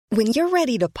When you're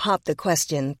ready to pop the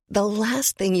question, the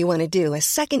last thing you want to do is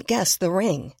second-guess the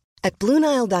ring. At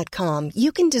BlueNile.com,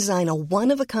 you can design a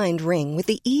one-of-a-kind ring with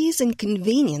the ease and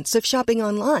convenience of shopping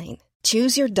online.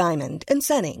 Choose your diamond and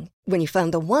setting. When you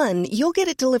find the one, you'll get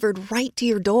it delivered right to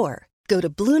your door. Go to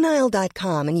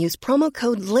BlueNile.com and use promo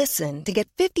code LISTEN to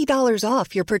get $50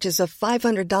 off your purchase of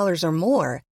 $500 or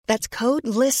more. That's code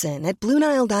LISTEN at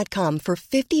BlueNile.com for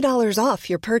 $50 off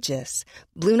your purchase.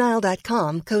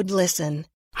 BlueNile.com, code LISTEN.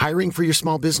 Hiring for your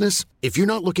small business? If you're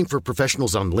not looking for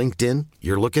professionals on LinkedIn,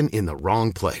 you're looking in the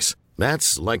wrong place.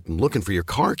 That's like looking for your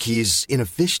car keys in a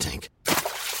fish tank.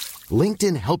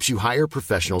 LinkedIn helps you hire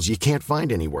professionals you can't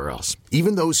find anywhere else,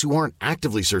 even those who aren't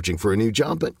actively searching for a new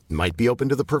job but might be open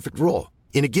to the perfect role.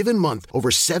 In a given month, over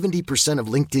 70% of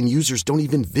LinkedIn users don't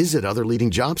even visit other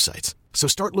leading job sites. So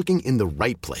start looking in the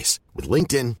right place. With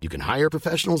LinkedIn, you can hire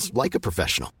professionals like a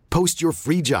professional. Post your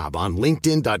free job on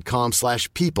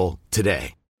linkedin.com/people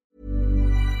today.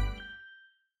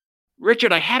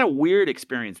 Richard, I had a weird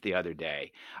experience the other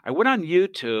day. I went on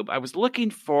YouTube. I was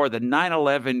looking for the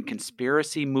 9/11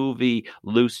 conspiracy movie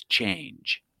Loose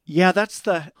Change. Yeah, that's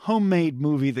the homemade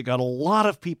movie that got a lot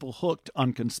of people hooked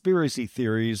on conspiracy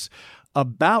theories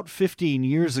about 15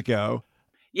 years ago.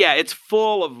 Yeah, it's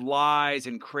full of lies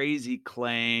and crazy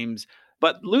claims.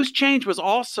 But Loose Change was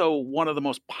also one of the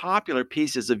most popular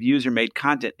pieces of user-made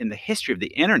content in the history of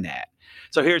the internet.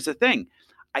 So here's the thing.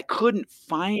 I couldn't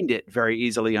find it very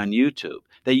easily on YouTube.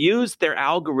 They used their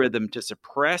algorithm to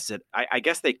suppress it. I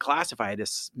guess they classify it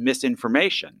as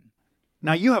misinformation.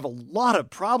 Now, you have a lot of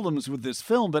problems with this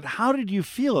film, but how did you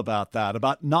feel about that,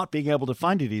 about not being able to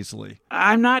find it easily?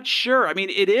 I'm not sure. I mean,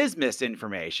 it is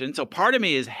misinformation. So part of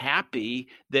me is happy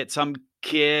that some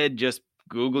kid just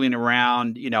Googling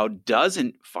around,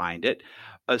 doesn't find it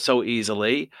so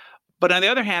easily. But on the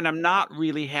other hand, I'm not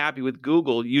really happy with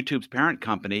Google, YouTube's parent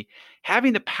company,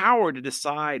 having the power to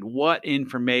decide what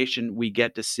information we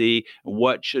get to see,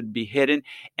 what should be hidden,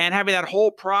 and having that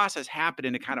whole process happen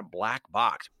in a kind of black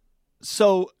box.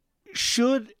 So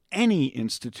should any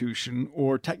institution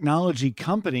or technology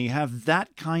company have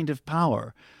that kind of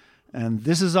power? And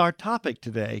this is our topic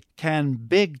today. Can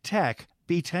big tech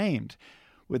be tamed?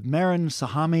 With Marin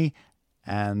Sahami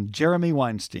and Jeremy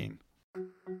Weinstein.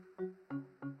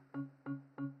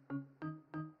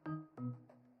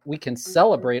 We can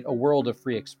celebrate a world of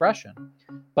free expression,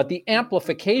 but the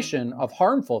amplification of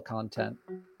harmful content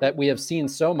that we have seen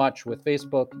so much with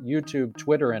Facebook, YouTube,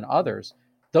 Twitter, and others,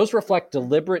 those reflect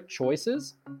deliberate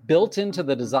choices built into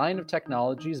the design of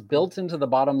technologies, built into the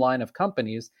bottom line of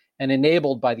companies, and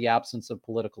enabled by the absence of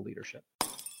political leadership.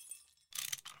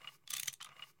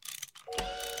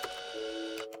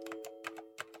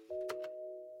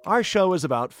 Our show is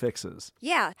about fixes.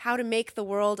 Yeah, how to make the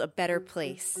world a better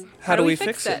place. How do we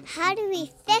fix it? How do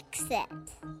we fix it?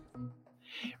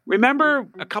 Remember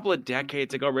a couple of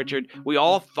decades ago, Richard, we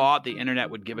all thought the internet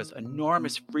would give us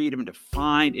enormous freedom to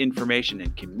find information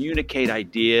and communicate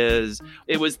ideas.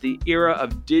 It was the era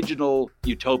of digital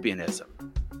utopianism.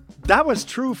 That was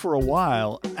true for a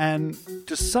while, and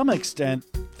to some extent,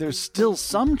 there's still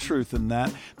some truth in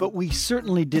that, but we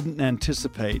certainly didn't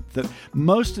anticipate that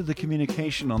most of the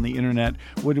communication on the internet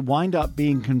would wind up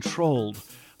being controlled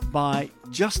by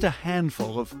just a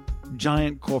handful of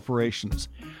giant corporations.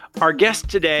 Our guests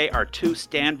today are two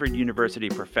Stanford University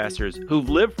professors who've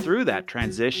lived through that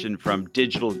transition from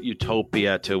digital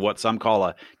utopia to what some call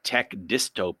a tech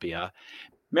dystopia.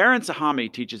 Marin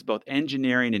Sahami teaches both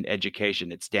engineering and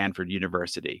education at Stanford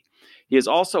University. He is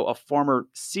also a former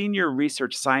senior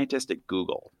research scientist at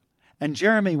Google. And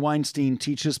Jeremy Weinstein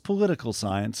teaches political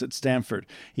science at Stanford.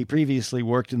 He previously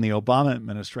worked in the Obama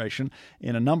administration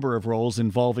in a number of roles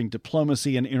involving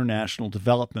diplomacy and international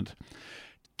development.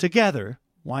 Together,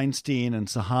 Weinstein and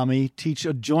Sahami teach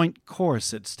a joint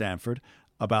course at Stanford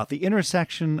about the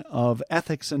intersection of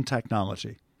ethics and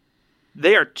technology.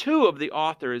 They are two of the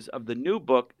authors of the new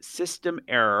book, System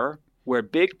Error, Where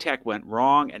Big Tech Went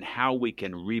Wrong and How We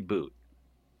Can Reboot.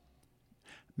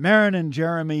 Marin and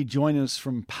Jeremy join us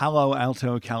from Palo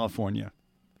Alto, California.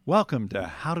 Welcome to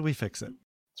How Do We Fix It?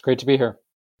 It's great to be here.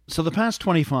 So the past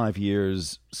 25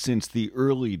 years since the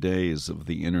early days of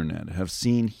the internet have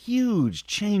seen huge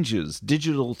changes.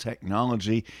 Digital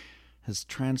technology has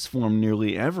transformed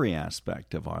nearly every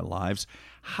aspect of our lives.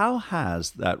 How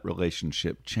has that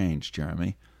relationship changed,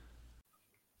 Jeremy?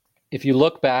 If you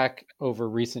look back over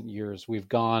recent years, we've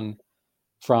gone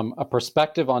from a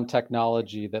perspective on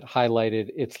technology that highlighted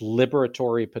its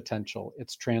liberatory potential,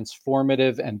 its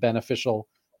transformative and beneficial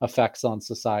effects on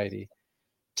society,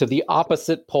 to the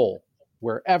opposite pole,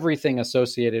 where everything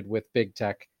associated with big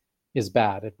tech is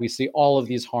bad. And we see all of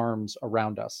these harms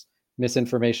around us,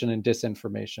 misinformation and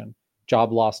disinformation,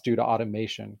 job loss due to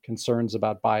automation, concerns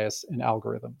about bias in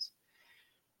algorithms.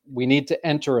 We need to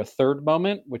enter a third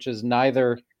moment, which is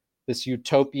neither this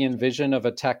utopian vision of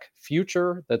a tech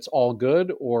future that's all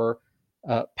good or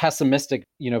pessimistic,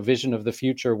 vision of the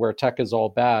future where tech is all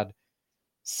bad.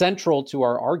 Central to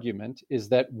our argument is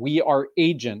that we are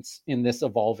agents in this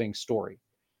evolving story.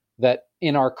 That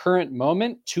in our current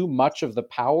moment, too much of the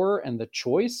power and the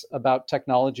choice about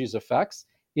technology's effects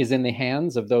is in the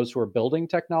hands of those who are building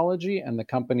technology and the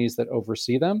companies that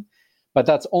oversee them. But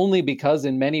that's only because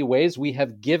in many ways we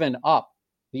have given up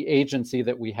the agency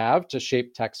that we have to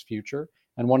shape tech's future.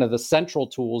 And one of the central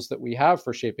tools that we have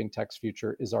for shaping tech's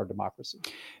future is our democracy.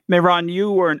 Mehran,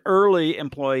 you were an early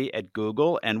employee at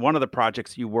Google, and one of the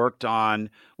projects you worked on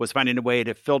was finding a way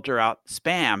to filter out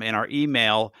spam in our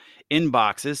email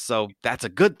inboxes. So that's a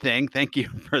good thing. Thank you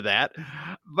for that.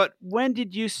 But when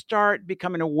did you start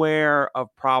becoming aware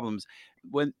of problems?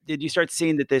 When did you start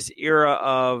seeing that this era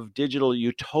of digital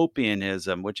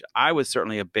utopianism, which I was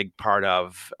certainly a big part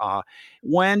of,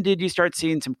 when did you start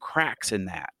seeing some cracks in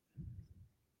that?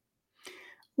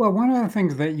 Well, one of the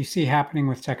things that you see happening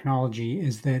with technology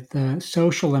is that the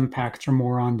social impacts are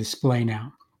more on display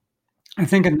now. I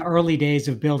think in the early days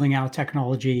of building out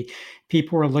technology,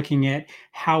 people were looking at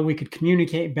how we could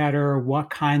communicate better, what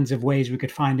kinds of ways we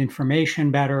could find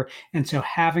information better. And so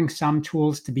having some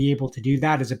tools to be able to do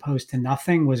that as opposed to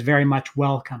nothing was very much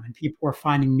welcome. And people were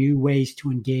finding new ways to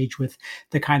engage with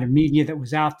the kind of media that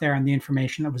was out there and the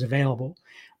information that was available.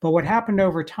 But what happened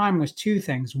over time was two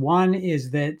things. One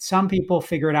is that some people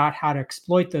figured out how to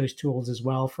exploit those tools as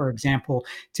well. For example,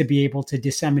 to be able to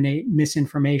disseminate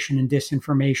misinformation and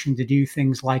disinformation to do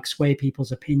things like sway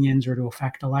people's opinions or to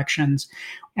affect elections.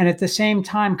 And at the same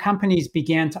time, companies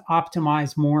began to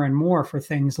optimize more and more for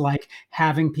things like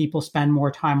having people spend more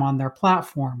time on their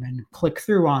platform and click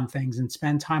through on things and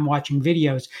spend time watching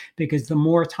videos, because the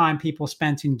more time people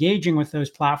spent engaging with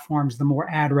those platforms, the more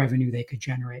ad revenue they could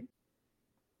generate.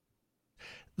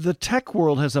 The tech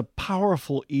world has a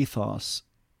powerful ethos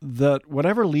that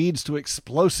whatever leads to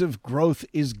explosive growth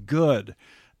is good.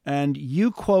 And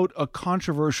you quote a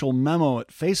controversial memo at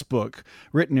Facebook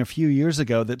written a few years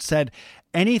ago that said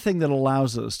anything that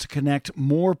allows us to connect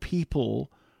more people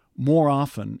more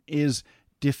often is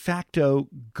de facto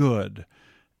good.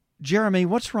 Jeremy,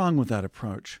 what's wrong with that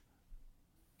approach?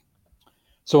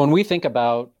 So when we think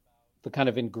about the kind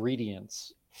of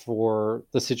ingredients for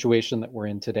the situation that we're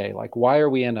in today, like why are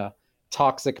we in a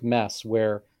toxic mess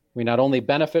where we not only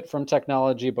benefit from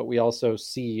technology, but we also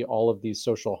see all of these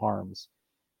social harms?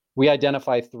 We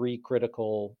identify three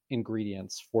critical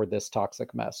ingredients for this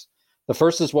toxic mess. The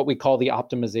first is what we call the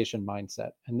optimization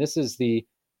mindset. And this is the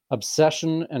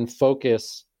obsession and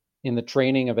focus in the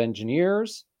training of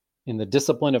engineers, in the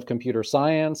discipline of computer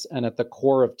science, and at the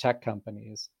core of tech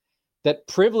companies that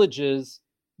privileges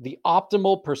the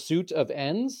optimal pursuit of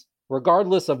ends,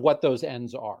 regardless of what those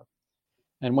ends are.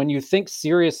 And when you think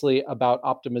seriously about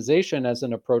optimization as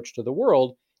an approach to the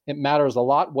world, it matters a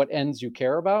lot what ends you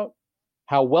care about,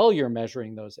 how well you're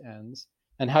measuring those ends,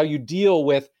 and how you deal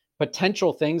with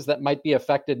potential things that might be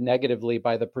affected negatively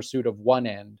by the pursuit of one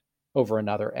end over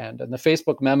another end. And the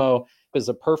Facebook memo is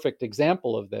a perfect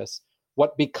example of this.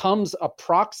 What becomes a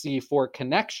proxy for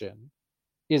connection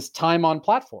is time on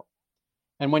platform.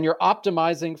 And when you're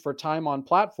optimizing for time on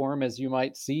platform, as you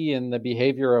might see in the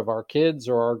behavior of our kids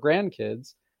or our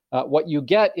grandkids, what you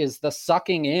get is the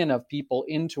sucking in of people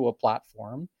into a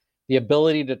platform, the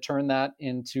ability to turn that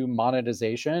into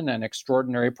monetization and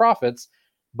extraordinary profits,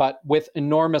 but with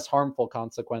enormous harmful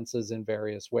consequences in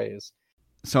various ways.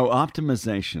 So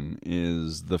optimization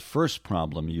is the first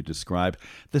problem you describe.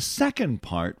 The second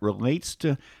part relates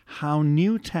to how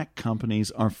new tech companies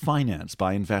are financed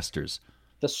by investors.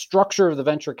 The structure of the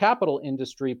venture capital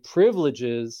industry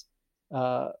privileges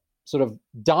sort of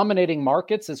dominating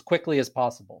markets as quickly as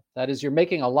possible. That is, you're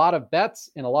making a lot of bets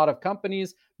in a lot of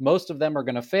companies. Most of them are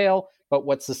going to fail, but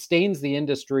what sustains the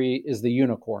industry is the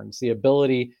unicorns, the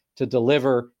ability to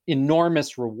deliver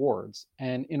enormous rewards.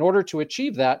 And in order to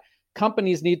achieve that,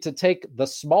 companies need to take the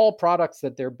small products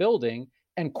that they're building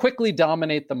and quickly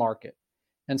dominate the market.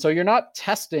 And so you're not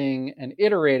testing and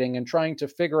iterating and trying to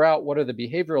figure out what are the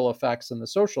behavioral effects and the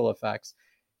social effects.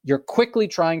 You're quickly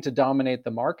trying to dominate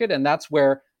the market. And that's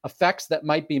where effects that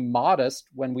might be modest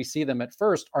when we see them at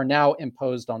first are now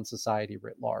imposed on society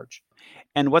writ large.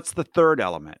 And what's the third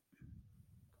element?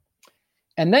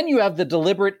 And then you have the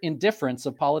deliberate indifference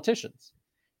of politicians.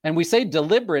 And we say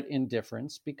deliberate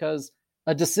indifference because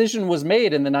a decision was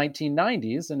made in the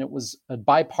 1990s, and it was a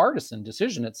bipartisan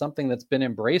decision. It's something that's been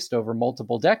embraced over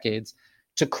multiple decades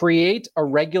to create a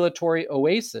regulatory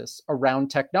oasis around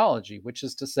technology, which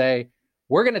is to say,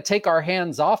 we're going to take our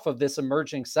hands off of this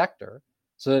emerging sector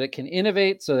so that it can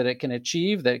innovate, so that it can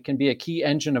achieve, that it can be a key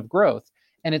engine of growth.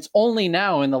 And it's only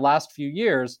now in the last few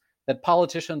years that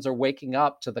politicians are waking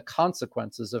up to the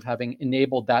consequences of having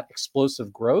enabled that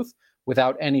explosive growth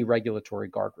without any regulatory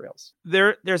guardrails.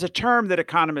 There's a term that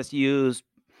economists use.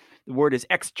 The word is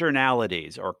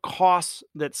externalities, or costs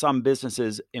that some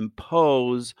businesses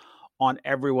impose on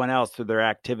everyone else through their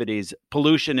activities.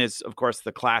 Pollution is, of course,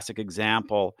 the classic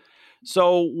example.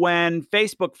 So when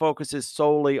Facebook focuses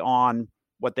solely on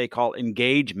what they call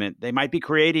engagement, they might be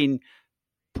creating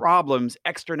problems,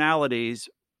 externalities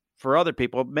for other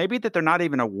people, maybe that they're not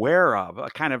even aware of, a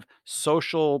kind of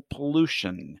social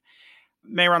pollution.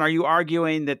 Mehran, are you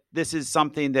arguing that this is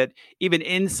something that even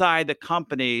inside the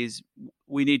companies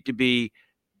we need to be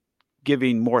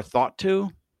giving more thought to?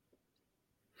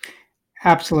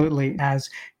 Absolutely. As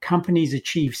companies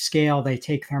achieve scale, they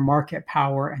take their market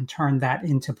power and turn that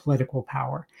into political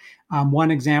power.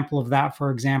 One example of that, for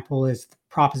example, is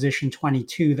Proposition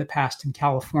 22 that passed in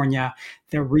California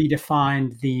that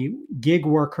redefined the gig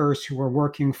workers who were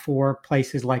working for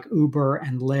places like Uber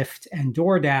and Lyft and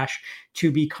DoorDash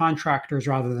to be contractors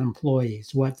rather than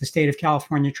employees. What the state of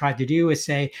California tried to do is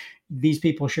say these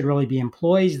people should really be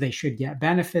employees, they should get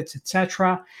benefits,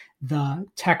 etc. The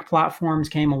tech platforms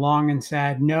came along and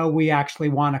said, no, we actually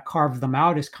want to carve them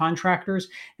out as contractors.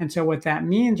 And so what that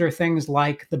means are things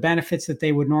like the benefits that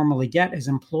they would normally get as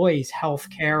employees, health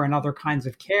care and other kinds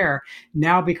of care,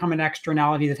 now become an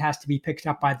externality that has to be picked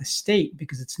up by the state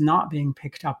because it's not being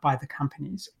picked up by the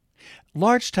companies.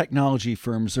 Large technology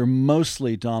firms are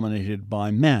mostly dominated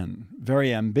by men,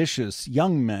 very ambitious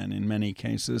young men in many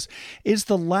cases. Is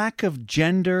the lack of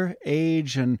gender,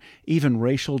 age, and even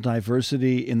racial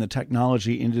diversity in the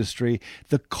technology industry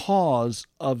the cause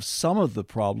of some of the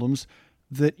problems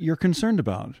that you're concerned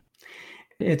about?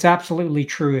 It's absolutely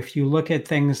true. If you look at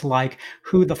things like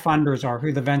who the funders are,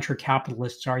 who the venture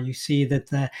capitalists are, you see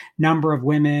that the number of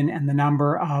women and the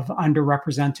number of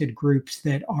underrepresented groups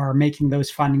that are making those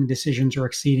funding decisions are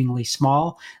exceedingly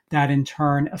small. That in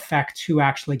turn affects who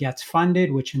actually gets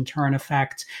funded, which in turn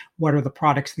affects what are the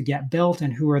products that get built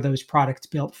and who are those products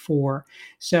built for.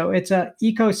 So it's an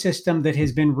ecosystem that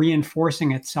has been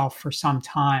reinforcing itself for some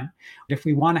time. If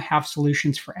we want to have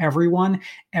solutions for everyone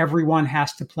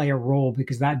has to play a role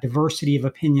because that diversity of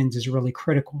opinions is really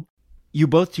critical. You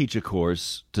both teach a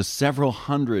course to several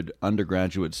hundred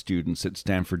undergraduate students at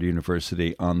Stanford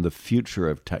University on the future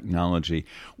of technology.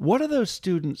 What are those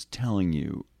students telling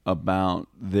you about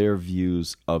their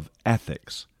views of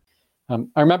ethics? I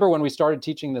remember when we started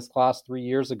teaching this class 3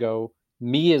 years ago,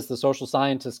 me as the social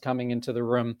scientist coming into the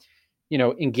room,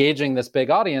 engaging this big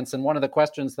audience. And one of the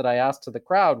questions that I asked to the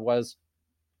crowd was,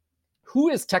 who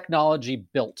is technology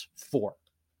built for?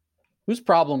 Whose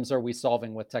problems are we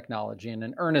solving with technology? And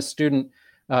an earnest student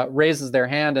raises their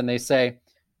hand and they say,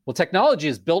 well, technology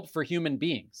is built for human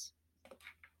beings.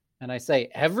 And I say,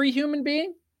 every human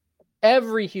being?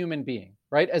 Every human being,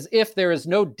 right? As if there is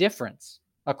no difference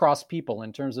across people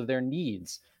in terms of their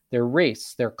needs, their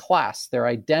race, their class, their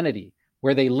identity,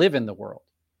 where they live in the world.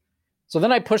 So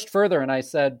then I pushed further and I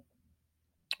said,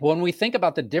 when we think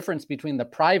about the difference between the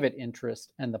private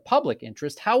interest and the public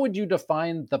interest, how would you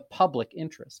define the public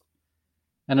interest?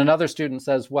 And another student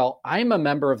says, well, I'm a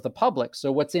member of the public,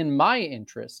 so what's in my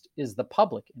interest is the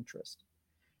public interest.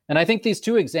 And I think these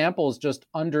two examples just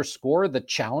underscore the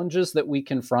challenges that we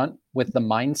confront with the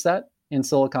mindset in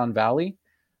Silicon Valley,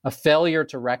 a failure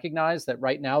to recognize that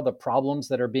right now the problems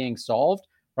that are being solved,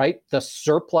 right, the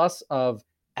surplus of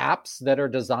apps that are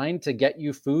designed to get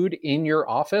you food in your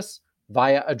office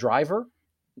via a driver.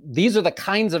 These are the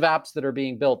kinds of apps that are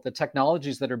being built, the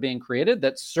technologies that are being created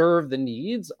that serve the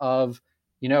needs of,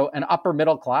 an upper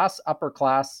middle class, upper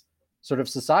class sort of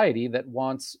society that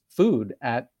wants food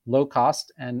at low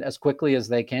cost and as quickly as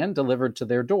they can delivered to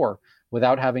their door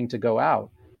without having to go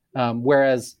out.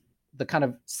 Whereas the kind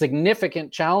of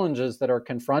significant challenges that are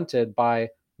confronted by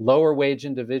lower wage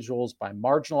individuals, by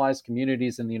marginalized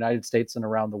communities in the United States and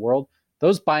around the world,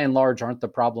 those by and large aren't the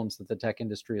problems that the tech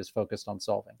industry is focused on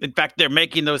solving. In fact, they're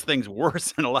making those things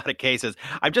worse in a lot of cases.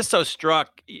 I'm just so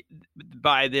struck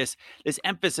by this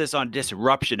emphasis on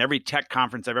disruption. Every tech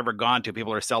conference I've ever gone to,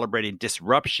 people are celebrating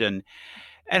disruption.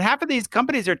 And half of these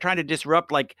companies are trying to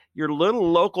disrupt like your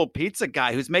little local pizza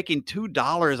guy who's making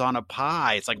 $2 on a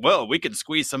pie. It's like, well, we can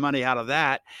squeeze some money out of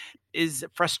that. Is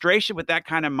frustration with that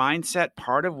kind of mindset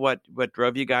part of what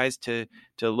drove you guys to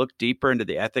look deeper into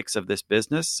the ethics of this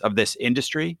business, of this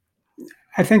industry?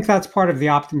 I think that's part of the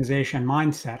optimization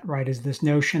mindset, right? Is this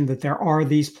notion that there are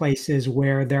these places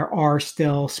where there are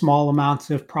still small amounts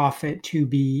of profit to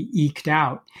be eked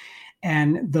out.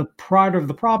 And the part of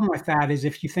the problem with that is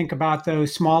if you think about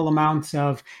those small amounts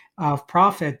of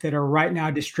profit that are right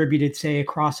now distributed, say,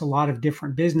 across a lot of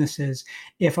different businesses,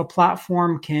 if a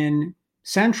platform can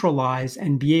centralize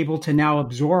and be able to now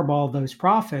absorb all those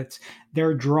profits,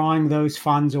 they're drawing those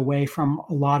funds away from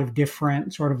a lot of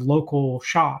different sort of local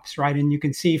shops, right? And you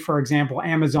can see, for example,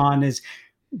 Amazon is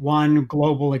one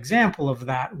global example of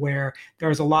that, where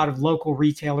there's a lot of local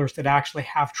retailers that actually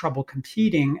have trouble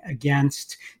competing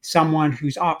against someone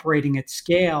who's operating at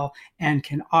scale and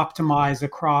can optimize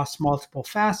across multiple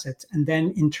facets, and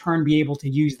then in turn be able to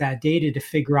use that data to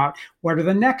figure out what are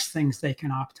the next things they can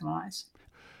optimize.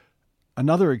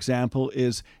 Another example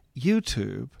is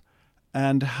YouTube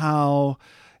and how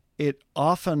it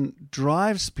often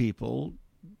drives people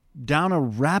down a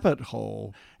rabbit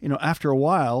hole. After a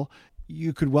while,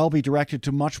 you could well be directed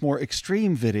to much more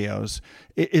extreme videos.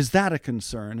 Is that a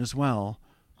concern as well?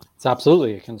 It's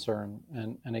absolutely a concern.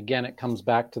 And again, it comes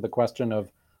back to the question of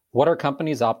what are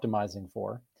companies optimizing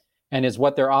for? And is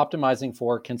what they're optimizing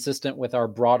for consistent with our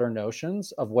broader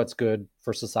notions of what's good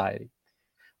for society?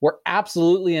 We're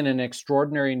absolutely in an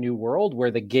extraordinary new world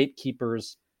where the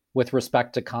gatekeepers with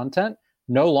respect to content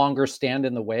no longer stand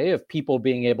in the way of people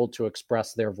being able to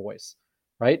express their voice,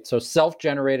 right? So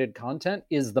self-generated content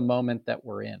is the moment that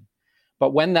we're in.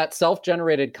 But when that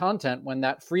self-generated content, when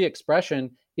that free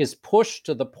expression is pushed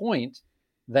to the point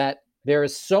that there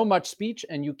is so much speech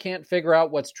and you can't figure out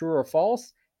what's true or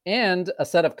false, and a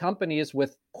set of companies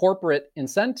with corporate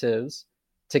incentives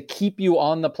to keep you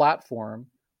on the platform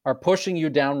are pushing you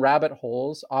down rabbit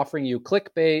holes, offering you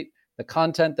clickbait, the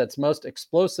content that's most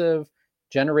explosive,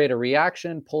 generate a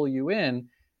reaction, pull you in,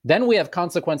 then we have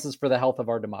consequences for the health of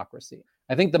our democracy.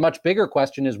 I think the much bigger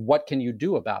question is, what can you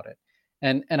do about it?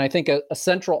 And I think a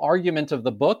central argument of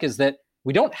the book is that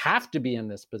we don't have to be in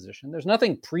this position. There's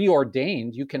nothing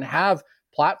preordained. You can have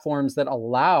platforms that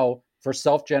allow for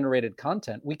self-generated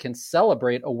content. We can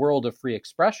celebrate a world of free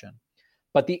expression.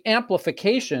 But the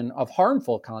amplification of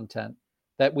harmful content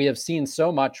that we have seen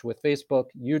so much with Facebook,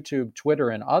 YouTube, Twitter,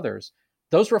 and others,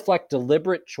 those reflect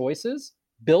deliberate choices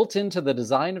built into the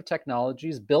design of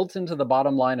technologies, built into the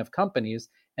bottom line of companies,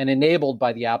 and enabled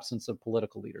by the absence of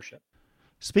political leadership.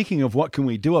 Speaking of what can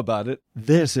we do about it,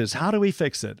 this is How Do We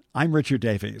Fix It? I'm Richard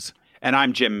Davies. And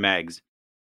I'm Jim Meggs.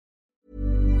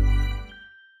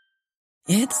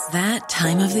 It's that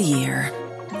time of the year.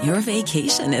 Your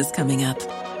vacation is coming up.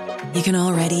 You can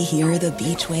already hear the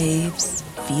beach waves,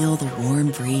 feel the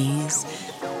warm breeze,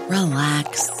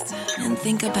 relax, and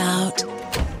think about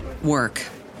work.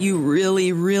 You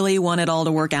really, really want it all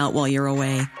to work out while you're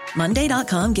away.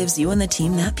 Monday.com gives you and the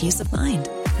team that peace of mind.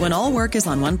 When all work is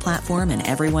on one platform and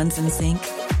everyone's in sync,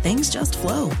 things just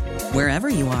flow. Wherever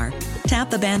you are, tap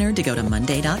the banner to go to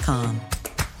Monday.com.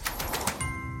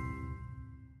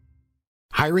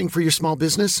 Hiring for your small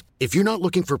business? If you're not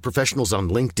looking for professionals on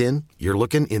LinkedIn, you're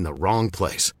looking in the wrong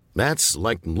place. That's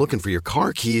like looking for your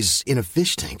car keys in a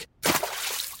fish tank.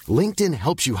 LinkedIn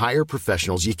helps you hire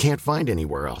professionals you can't find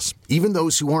anywhere else, even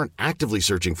those who aren't actively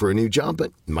searching for a new job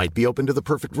but might be open to the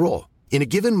perfect role. In a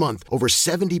given month, over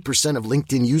 70% of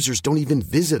LinkedIn users don't even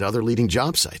visit other leading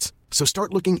job sites. So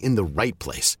start looking in the right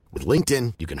place. With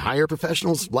LinkedIn, you can hire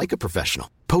professionals like a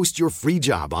professional. Post your free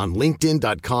job on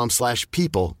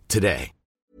linkedin.com/people today.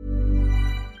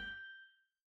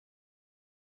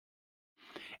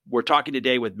 We're talking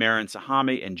today with Marin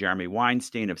Sahami and Jeremy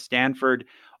Weinstein of Stanford,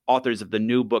 authors of the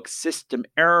new book, System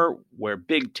Error, Where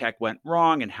Big Tech Went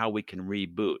Wrong and How We Can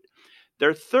Reboot.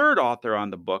 Their third author on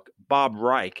the book, Bob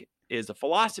Reich, is a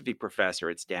philosophy professor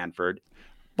at Stanford.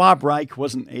 Bob Reich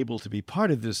wasn't able to be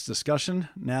part of this discussion.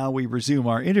 Now we resume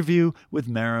our interview with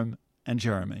Marin and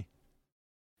Jeremy.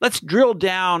 Let's drill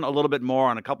down a little bit more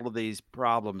on a couple of these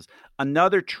problems.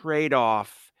 Another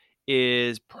trade-off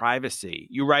is privacy.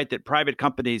 You write that private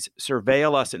companies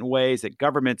surveil us in ways that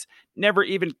governments never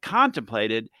even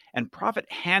contemplated and profit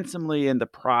handsomely in the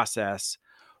process.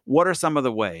 What are some of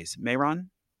the ways?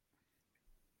 Marin?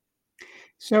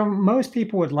 So most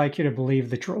people would like you to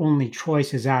believe that your only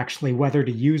choice is actually whether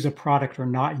to use a product or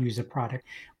not use a product.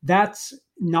 That's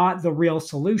not the real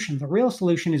solution. The real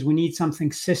solution is we need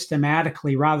something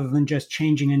systematically rather than just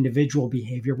changing individual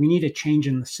behavior. We need a change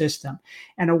in the system.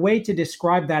 And a way to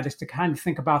describe that is to kind of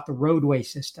think about the roadway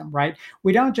system, right?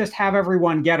 We don't just have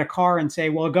everyone get a car and say,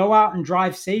 well, go out and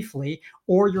drive safely,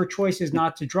 or your choice is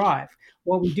not to drive.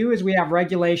 What we do is we have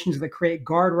regulations that create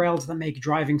guardrails that make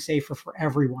driving safer for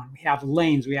everyone. We have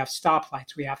lanes, we have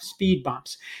stoplights, we have speed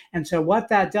bumps. And so what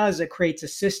that does, it creates a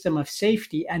system of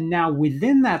safety. And now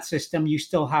within that system, you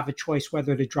still have a choice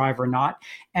whether to drive or not.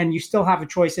 And you still have a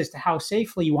choice as to how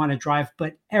safely you want to drive,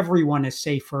 but everyone is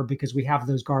safer because we have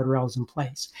those guardrails in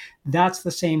place. That's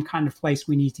the same kind of place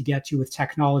we need to get to with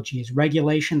technology, is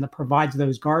regulation that provides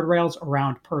those guardrails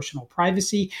around personal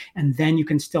privacy, and then you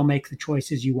can still make the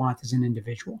choices you want as an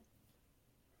individual.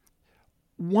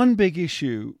 One big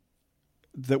issue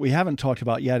that we haven't talked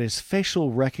about yet is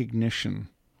facial recognition.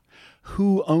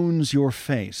 Who owns your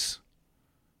face?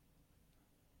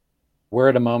 We're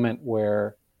at a moment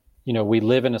where, we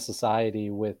live in a society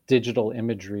with digital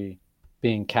imagery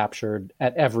being captured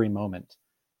at every moment.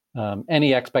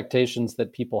 Any expectations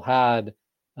that people had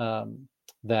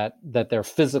that their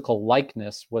physical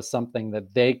likeness was something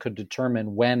that they could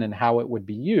determine when and how it would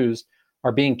be used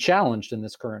are being challenged in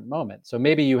this current moment. So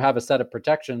maybe you have a set of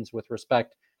protections with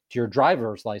respect to your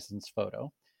driver's license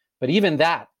photo, but even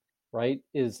that, right,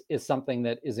 is something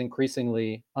that is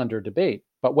increasingly under debate.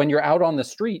 But when you're out on the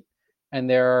street and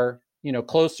there are,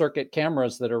 closed circuit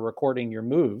cameras that are recording your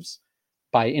moves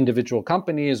by individual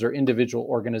companies or individual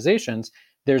organizations,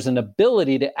 there's an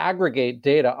ability to aggregate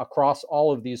data across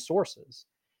all of these sources.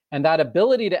 And that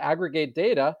ability to aggregate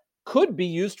data could be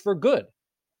used for good,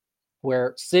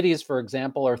 where cities, for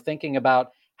example, are thinking about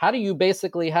how do you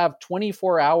basically have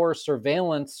 24-hour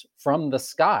surveillance from the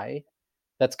sky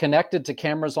that's connected to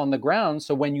cameras on the ground.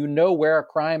 So when you know where a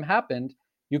crime happened,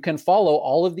 you can follow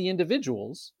all of the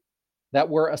individuals that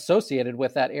were associated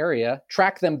with that area,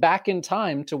 track them back in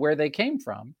time to where they came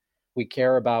from. We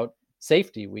care about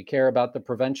safety. We care about the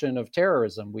prevention of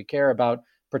terrorism. We care about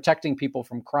protecting people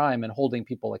from crime and holding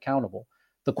people accountable.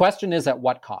 The question is, at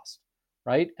what cost,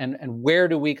 right? And where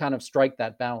do we kind of strike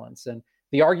that balance? And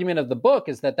the argument of the book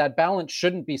is that balance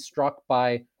shouldn't be struck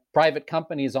by private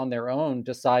companies on their own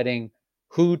deciding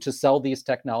who to sell these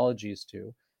technologies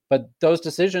to. But those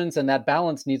decisions and that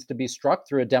balance needs to be struck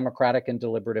through a democratic and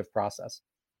deliberative process.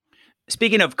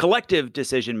 Speaking of collective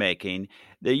decision-making,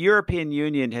 the European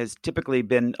Union has typically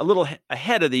been a little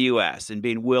ahead of the U.S. in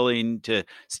being willing to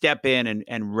step in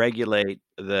and regulate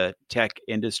the tech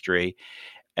industry.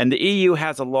 And the EU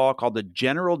has a law called the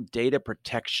General Data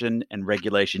Protection and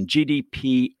Regulation,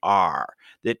 GDPR,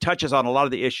 that touches on a lot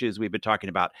of the issues we've been talking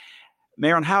about.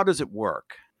 Myron, how does it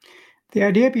work? The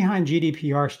idea behind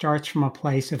GDPR starts from a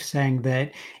place of saying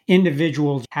that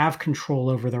individuals have control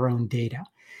over their own data.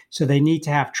 So they need to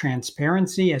have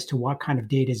transparency as to what kind of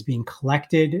data is being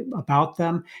collected about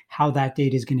them, how that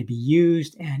data is going to be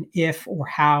used, and if or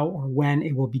how or when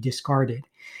it will be discarded.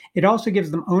 It also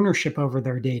gives them ownership over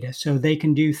their data. So they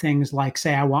can do things like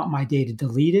say, I want my data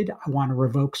deleted. I want to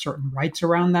revoke certain rights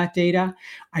around that data.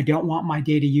 I don't want my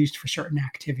data used for certain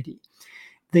activity.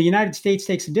 The United States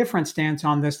takes a different stance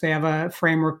on this. They have a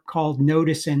framework called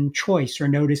notice and choice, or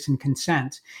notice and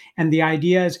consent. And the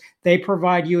idea is they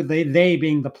provide you, they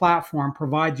being the platform,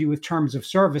 provides you with terms of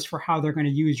service for how they're going to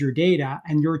use your data.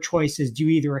 And your choice is, do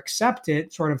you either accept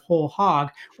it sort of whole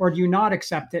hog, or do you not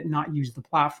accept it and not use the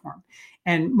platform?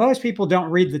 And most people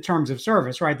don't read the terms of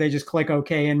service, right? They just click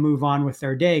OK and move on with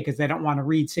their day because they don't want to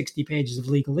read 60 pages of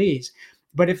legalese.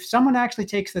 But if someone actually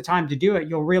takes the time to do it,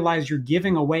 you'll realize you're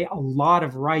giving away a lot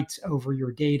of rights over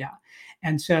your data.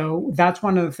 And so that's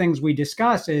one of the things we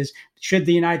discuss is, should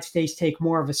the United States take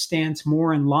more of a stance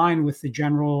more in line with with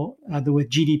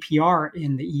GDPR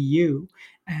in the EU?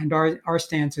 And our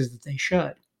stance is that they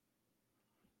should.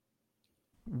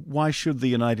 Why should the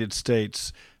United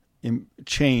States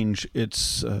change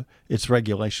its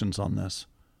regulations on this?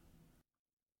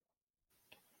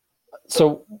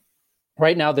 So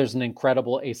right now, there's an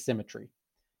incredible asymmetry.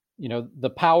 The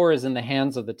power is in the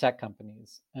hands of the tech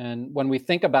companies. And when we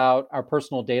think about our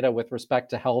personal data with respect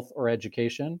to health or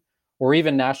education, or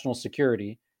even national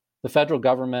security, the federal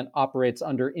government operates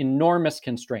under enormous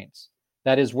constraints.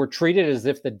 That is, we're treated as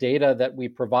if the data that we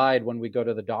provide when we go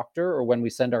to the doctor or when we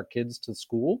send our kids to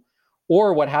school,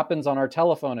 or what happens on our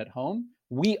telephone at home,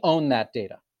 we own that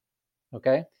data.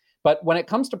 Okay? But when it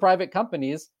comes to private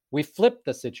companies, we flip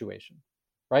the situation.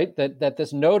 Right? That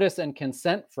this notice and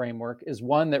consent framework is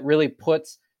one that really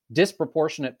puts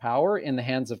disproportionate power in the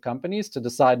hands of companies to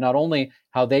decide not only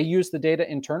how they use the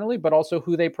data internally, but also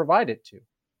who they provide it to.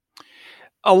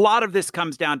 A lot of this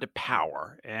comes down to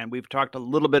power, and we've talked a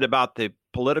little bit about the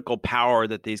political power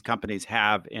that these companies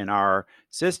have in our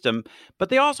system, but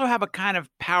they also have a kind of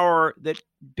power that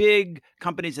big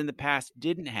companies in the past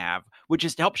didn't have, which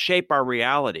is to help shape our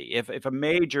reality. If a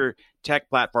major tech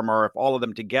platform, or if all of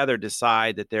them together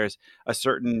decide that there's a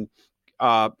certain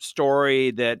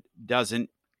story that doesn't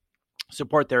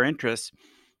support their interests,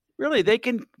 really, they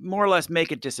can more or less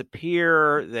make it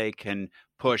disappear. They can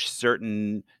push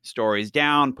certain stories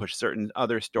down, push certain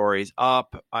other stories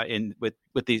up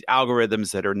with these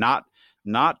algorithms that are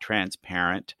not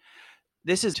transparent.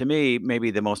 This is, to me,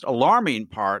 maybe the most alarming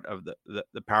part of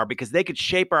the power, because they could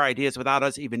shape our ideas without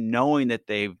us even knowing that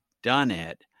they've done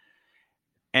it.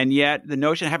 And yet the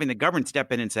notion of having the government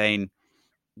step in and saying,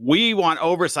 we want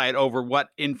oversight over what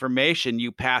information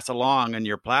you pass along on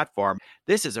your platform.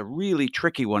 This is a really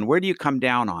tricky one. Where do you come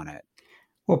down on it?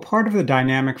 Well, part of the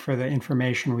dynamic for the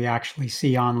information we actually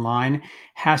see online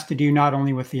has to do not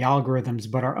only with the algorithms,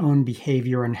 but our own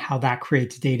behavior and how that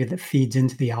creates data that feeds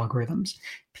into the algorithms.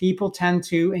 People tend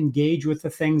to engage with the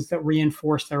things that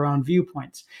reinforce their own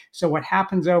viewpoints. So what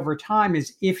happens over time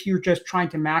is, if you're just trying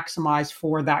to maximize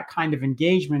for that kind of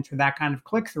engagement or that kind of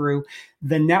click-through,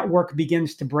 the network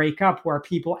begins to break up, where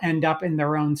people end up in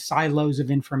their own silos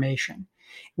of information,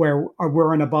 where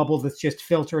we're in a bubble that's just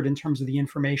filtered in terms of the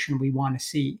information we want to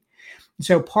see.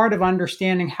 So part of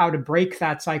understanding how to break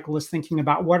that cycle is thinking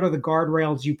about what are the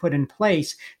guardrails you put in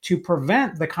place to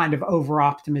prevent the kind of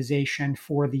over-optimization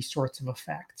for these sorts of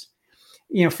effects.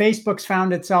 You know, Facebook's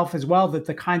found itself as well that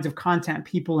the kinds of content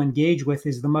people engage with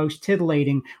is the most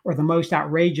titillating or the most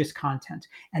outrageous content.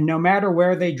 And no matter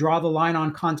where they draw the line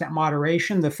on content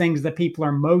moderation, the things that people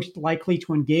are most likely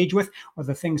to engage with are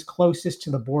the things closest to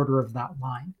the border of that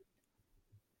line.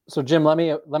 So, Jim, let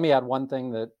me add one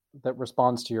thing that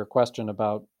responds to your question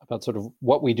about sort of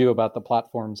what we do about the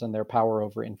platforms and their power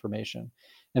over information.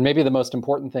 And maybe the most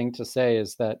important thing to say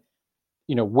is that,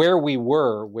 you know, where we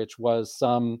were, which was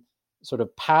some sort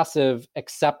of passive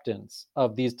acceptance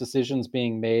of these decisions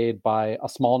being made by a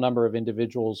small number of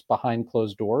individuals behind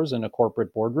closed doors in a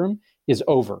corporate boardroom, is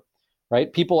over,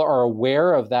 right? People are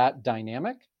aware of that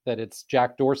dynamic, that it's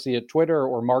Jack Dorsey at Twitter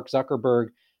or Mark Zuckerberg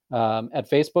at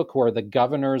Facebook who are the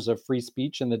governors of free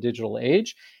speech in the digital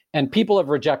age. And people have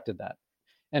rejected that.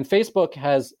 And Facebook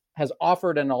has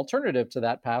offered an alternative to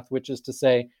that path, which is to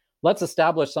say, let's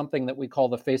establish something that we call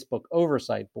the Facebook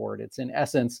Oversight Board. It's in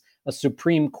essence a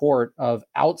Supreme Court of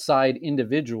outside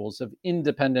individuals, of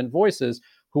independent voices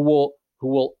who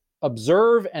will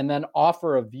observe and then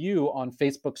offer a view on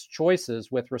Facebook's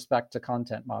choices with respect to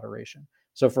content moderation.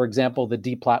 So, for example, the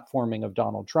deplatforming of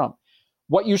Donald Trump.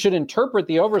 What you should interpret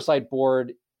the Oversight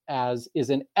Board as is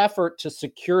an effort to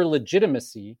secure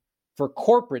legitimacy for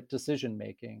corporate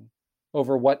decision-making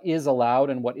over what is allowed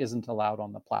and what isn't allowed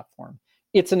on the platform.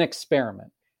 It's an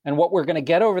experiment. And what we're going to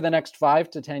get over the next 5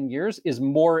 to 10 years is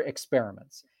more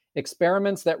experiments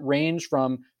that range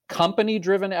from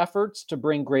company-driven efforts to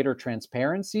bring greater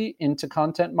transparency into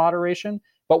content moderation.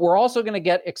 But we're also going to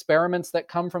get experiments that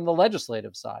come from the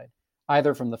legislative side,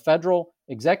 either from the federal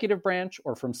executive branch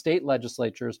or from state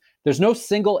legislatures. There's no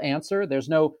single answer. There's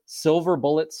no silver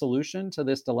bullet solution to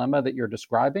this dilemma that you're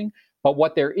describing. But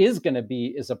what there is going to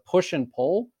be is a push and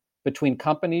pull between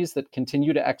companies that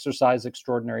continue to exercise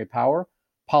extraordinary power,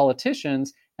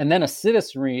 politicians, and then a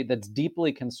citizenry that's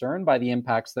deeply concerned by the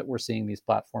impacts that we're seeing these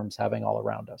platforms having all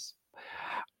around us.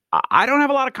 I don't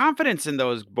have a lot of confidence in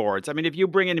those boards. I mean, if you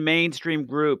bring in a mainstream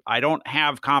group, I don't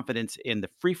have confidence in the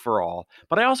free-for-all,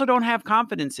 but I also don't have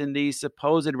confidence in these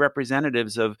supposed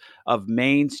representatives of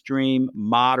mainstream,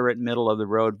 moderate,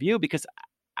 middle-of-the-road view, because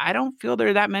I don't feel there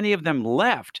are that many of them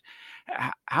left.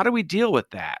 How do we deal with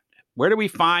that? Where do we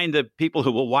find the people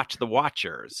who will watch the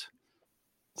watchers?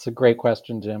 It's a great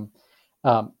question, Jim.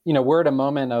 We're at a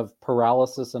moment of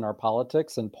paralysis in our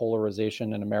politics and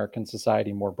polarization in American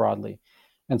society more broadly.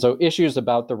 And so issues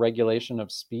about the regulation of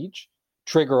speech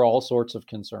trigger all sorts of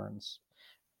concerns.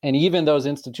 And even those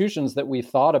institutions that we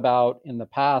thought about in the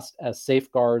past as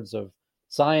safeguards of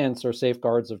science or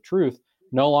safeguards of truth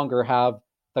no longer have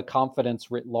the confidence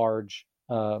writ large,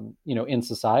 in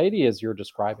society as you're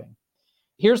describing.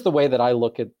 Here's the way that I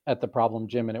look at the problem,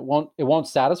 Jim, and it won't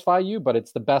satisfy you, but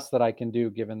it's the best that I can do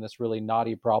given this really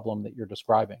knotty problem that you're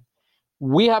describing.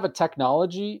 We have a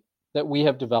technology that we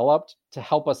have developed to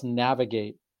help us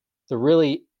navigate the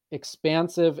really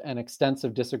expansive and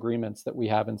extensive disagreements that we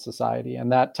have in society.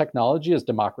 And that technology is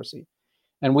democracy.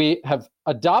 And we have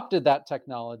adopted that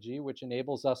technology, which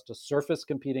enables us to surface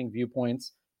competing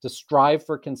viewpoints, to strive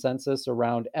for consensus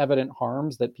around evident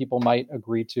harms that people might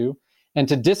agree to, and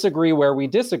to disagree where we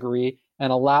disagree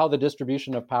and allow the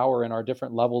distribution of power in our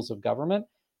different levels of government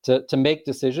to make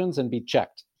decisions and be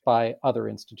checked by other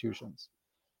institutions.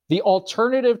 The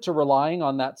alternative to relying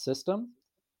on that system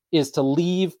is to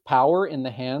leave power in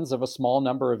the hands of a small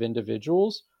number of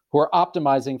individuals who are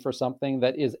optimizing for something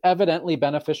that is evidently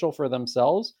beneficial for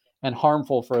themselves and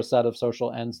harmful for a set of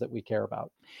social ends that we care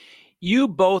about. You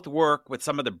both work with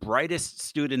some of the brightest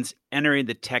students entering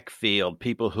the tech field,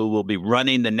 people who will be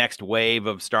running the next wave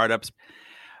of startups.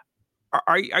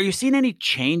 Are you seeing any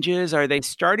changes? Are they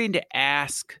starting to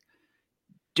ask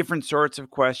different sorts of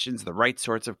questions, the right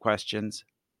sorts of questions?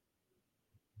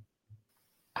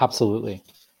 Absolutely.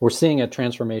 We're seeing a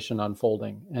transformation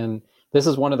unfolding. And this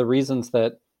is one of the reasons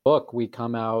that we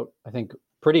come out, I think,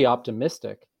 pretty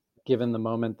optimistic given the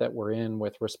moment that we're in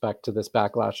with respect to this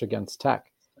backlash against tech.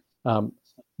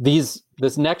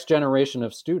 This next generation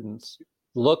of students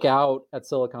look out at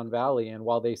Silicon Valley, and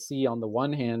while they see on the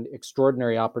one hand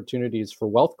extraordinary opportunities for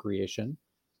wealth creation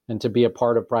and to be a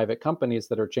part of private companies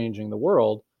that are changing the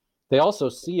world, they also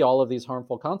see all of these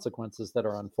harmful consequences that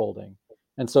are unfolding.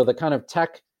 And so the kind of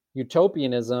tech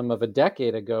utopianism of a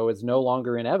decade ago is no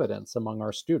longer in evidence among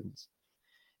our students.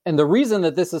 And the reason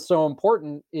that this is so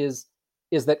important is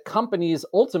that companies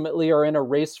ultimately are in a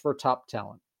race for top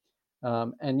talent.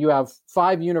 And you have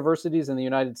 5 universities in the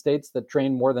United States that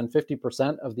train more than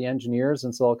 50% of the engineers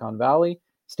in Silicon Valley.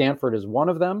 Stanford is one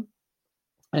of them.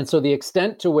 And so the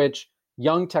extent to which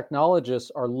young technologists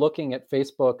are looking at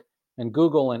Facebook and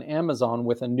Google and Amazon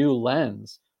with a new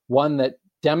lens, one that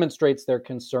demonstrates their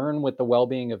concern with the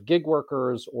well-being of gig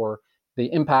workers or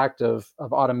the impact of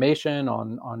automation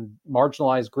on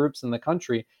marginalized groups in the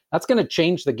country, that's going to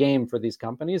change the game for these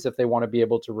companies if they want to be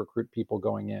able to recruit people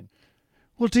going in.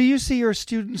 Well, do you see your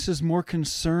students as more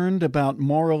concerned about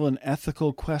moral and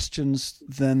ethical questions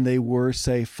than they were,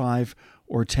 say, 5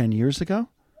 or 10 years ago?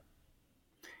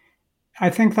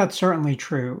 I think that's certainly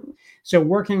true. So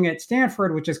working at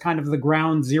Stanford, which is kind of the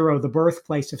ground zero, the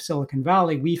birthplace of Silicon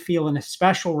Valley, we feel an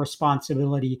especial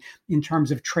responsibility in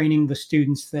terms of training the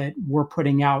students that we're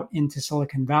putting out into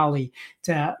Silicon Valley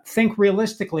to think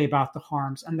realistically about the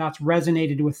harms. And that's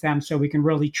resonated with them so we can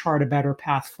really chart a better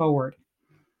path forward.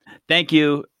 Thank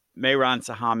you, Mehran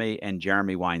Sahami and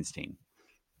Jeremy Weinstein.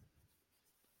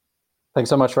 Thanks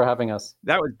so much for having us.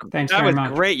 That was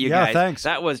much. Great, you guys. Thanks.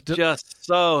 That was just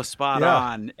so spot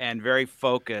on and very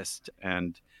focused.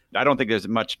 And I don't think there's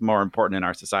much more important in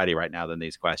our society right now than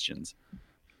these questions.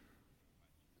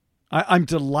 I'm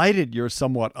delighted you're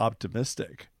somewhat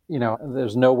optimistic. You know,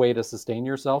 there's no way to sustain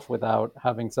yourself without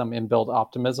having some inbuilt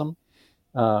optimism.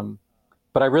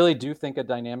 But I really do think a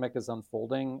dynamic is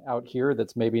unfolding out here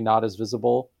that's maybe not as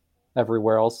visible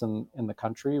everywhere else in the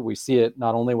country. We see it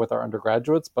not only with our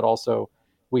undergraduates, but also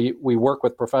we work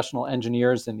with professional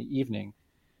engineers in the evening,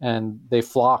 and they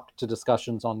flock to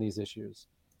discussions on these issues.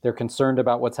 They're concerned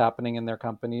about what's happening in their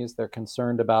companies. They're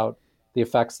concerned about the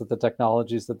effects that the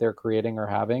technologies that they're creating are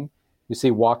having. You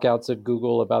see walkouts at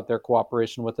Google about their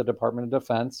cooperation with the Department of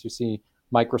Defense. You see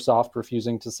Microsoft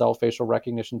refusing to sell facial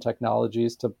recognition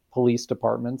technologies to police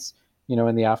departments, you know,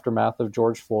 in the aftermath of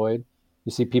George Floyd.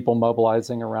 You see people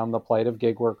mobilizing around the plight of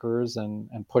gig workers and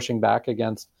pushing back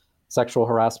against sexual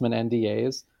harassment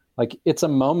NDAs. Like, it's a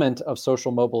moment of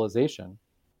social mobilization.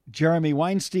 Jeremy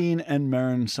Weinstein and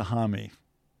Mehran Sahami.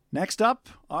 Next up,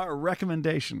 our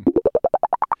recommendation.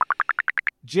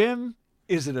 Jim,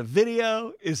 is it a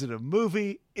video? Is it a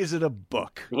movie? Is it a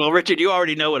book? Well, Richard, you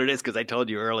already know what it is because I told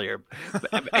you earlier.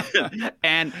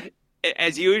 And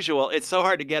as usual, it's so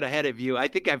hard to get ahead of you. I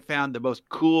think I've found the most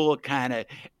cool, kind of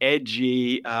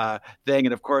edgy thing.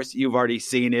 And of course, you've already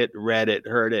seen it, read it,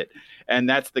 heard it. And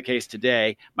that's the case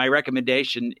today. My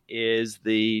recommendation is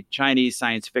the Chinese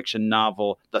science fiction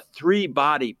novel, The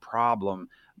Three-Body Problem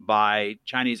by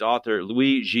Chinese author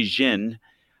Liu Zhijin.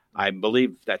 I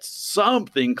believe that's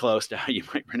something close to how you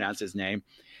might pronounce his name.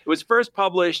 It was first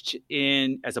published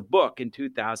as a book in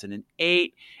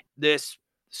 2008. This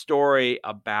story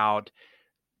about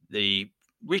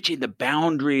reaching the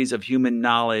boundaries of human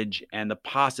knowledge and the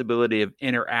possibility of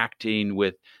interacting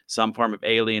with some form of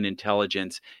alien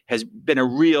intelligence has been a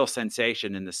real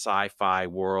sensation in the sci-fi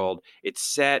world.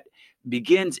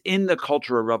 Begins in the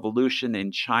Cultural Revolution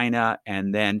in China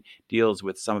and then deals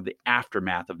with some of the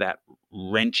aftermath of that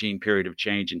wrenching period of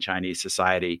change in Chinese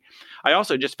society. I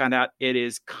also just found out it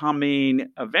is coming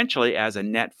eventually as a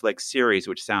Netflix series,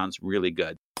 which sounds really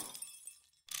good.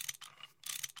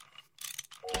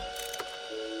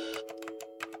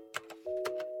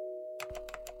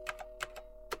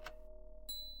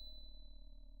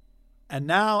 And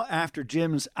now, after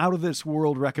Jim's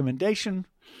out-of-this-world recommendation,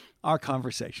 our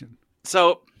conversation.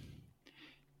 So,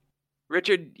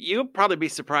 Richard, you'll probably be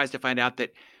surprised to find out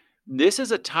that this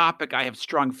is a topic I have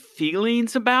strong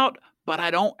feelings about, but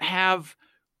I don't have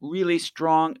really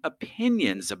strong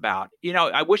opinions about. You know,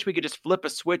 I wish we could just flip a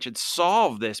switch and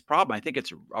solve this problem. I think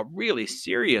it's a really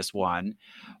serious one,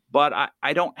 but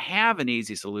I don't have an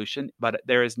easy solution. But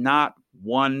there is not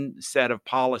one set of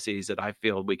policies that I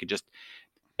feel we could just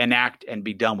enact and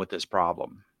be done with this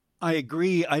problem. I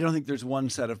agree. I don't think there's one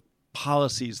set of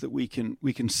policies that we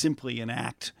can simply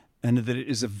enact, and that it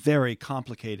is a very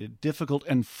complicated, difficult,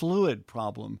 and fluid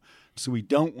problem. So we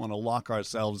don't want to lock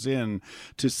ourselves in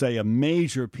to, say, a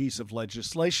major piece of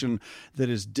legislation that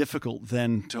is difficult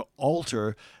then to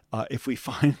alter if we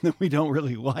find that we don't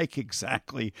really like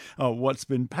exactly what's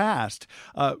been passed.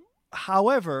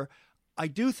 However, I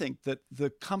do think that the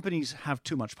companies have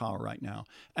too much power right now.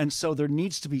 And so there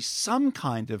needs to be some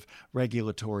kind of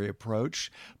regulatory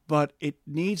approach, but it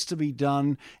needs to be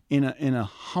done in a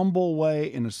humble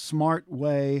way, in a smart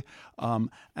way,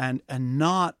 and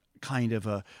not kind of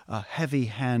a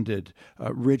heavy-handed,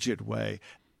 rigid way.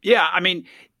 Yeah, I mean,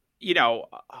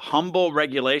 humble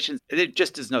regulations, it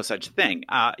just is no such thing.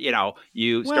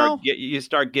 You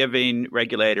start giving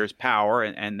regulators power,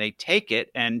 and they take it,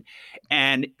 and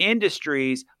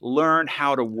industries learn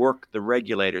how to work the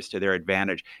regulators to their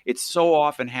advantage. It so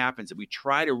often happens that we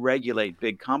try to regulate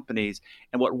big companies,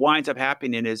 and what winds up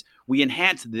happening is we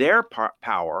enhance their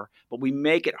power, but we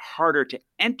make it harder to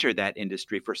enter that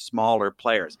industry for smaller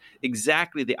players.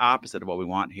 Exactly the opposite of what we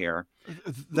want here.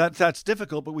 That's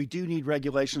difficult, but we do need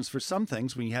regulations for some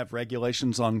things. We have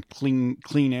regulations on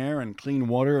clean air and clean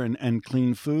water and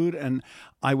clean food, and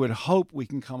I would hope we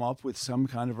can come up with some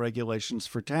kind of regulations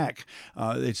for tech.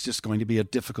 It's just going to be a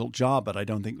difficult job, but I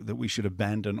don't think that we should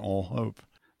abandon all hope.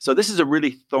 So this is a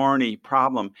really thorny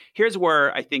problem. Here's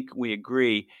where I think we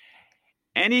agree.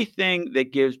 Anything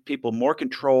that gives people more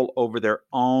control over their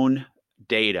own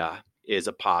data is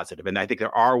a positive. And I think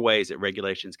there are ways that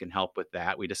regulations can help with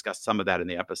that. We discussed some of that in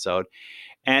the episode.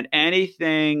 And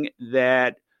anything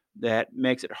that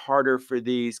makes it harder for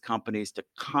these companies to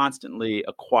constantly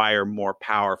acquire more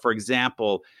power. For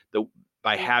example,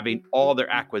 by having all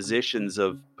their acquisitions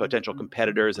of potential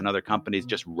competitors and other companies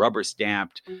just rubber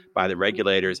stamped by the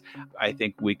regulators, I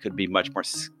think we could be much more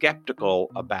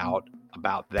skeptical about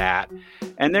that.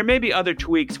 And there may be other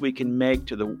tweaks we can make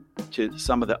to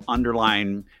some of the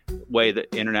underlying way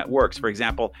the internet works. For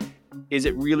example, is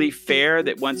it really fair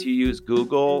that once you use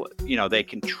Google, they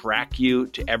can track you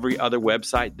to every other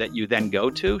website that you then go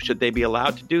to? Should they be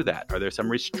allowed to do that? Are there some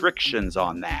restrictions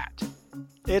on that?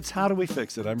 It's How Do We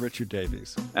Fix It? I'm Richard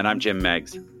Davies. And I'm Jim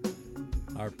Meigs.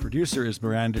 Our producer is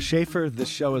Miranda Schaefer. This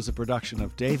show is a production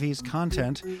of Davies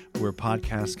Content. We're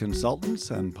podcast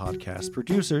consultants and podcast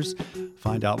producers.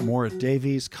 Find out more at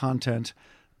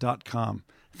daviescontent.com.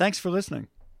 Thanks for listening.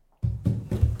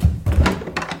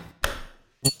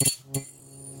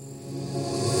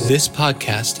 This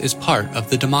podcast is part of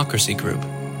the Democracy Group.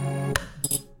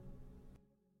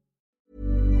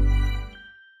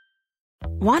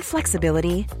 Want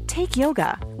flexibility? Take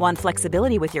yoga. Want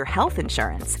flexibility with your health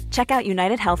insurance? Check out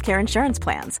United Healthcare Insurance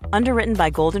Plans. Underwritten by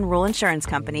Golden Rule Insurance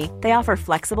Company, they offer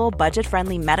flexible,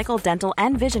 budget-friendly medical, dental,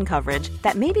 and vision coverage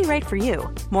that may be right for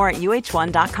you. More at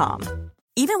uh1.com.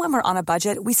 Even when we're on a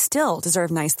budget, we still deserve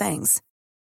nice things.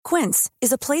 Quince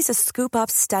is a place to scoop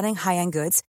up stunning high-end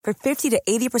goods for 50 to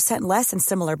 80% less than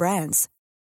similar brands.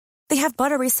 They have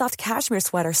buttery soft cashmere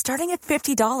sweaters starting at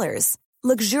 $50,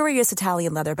 luxurious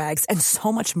Italian leather bags, and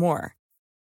so much more.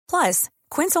 Plus,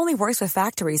 Quince only works with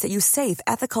factories that use safe,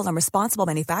 ethical, and responsible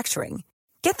manufacturing.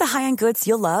 Get the high-end goods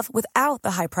you'll love without the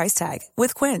high price tag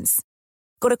with Quince.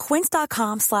 Go to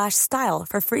quince.com/style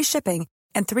for free shipping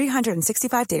and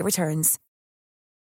 365-day returns.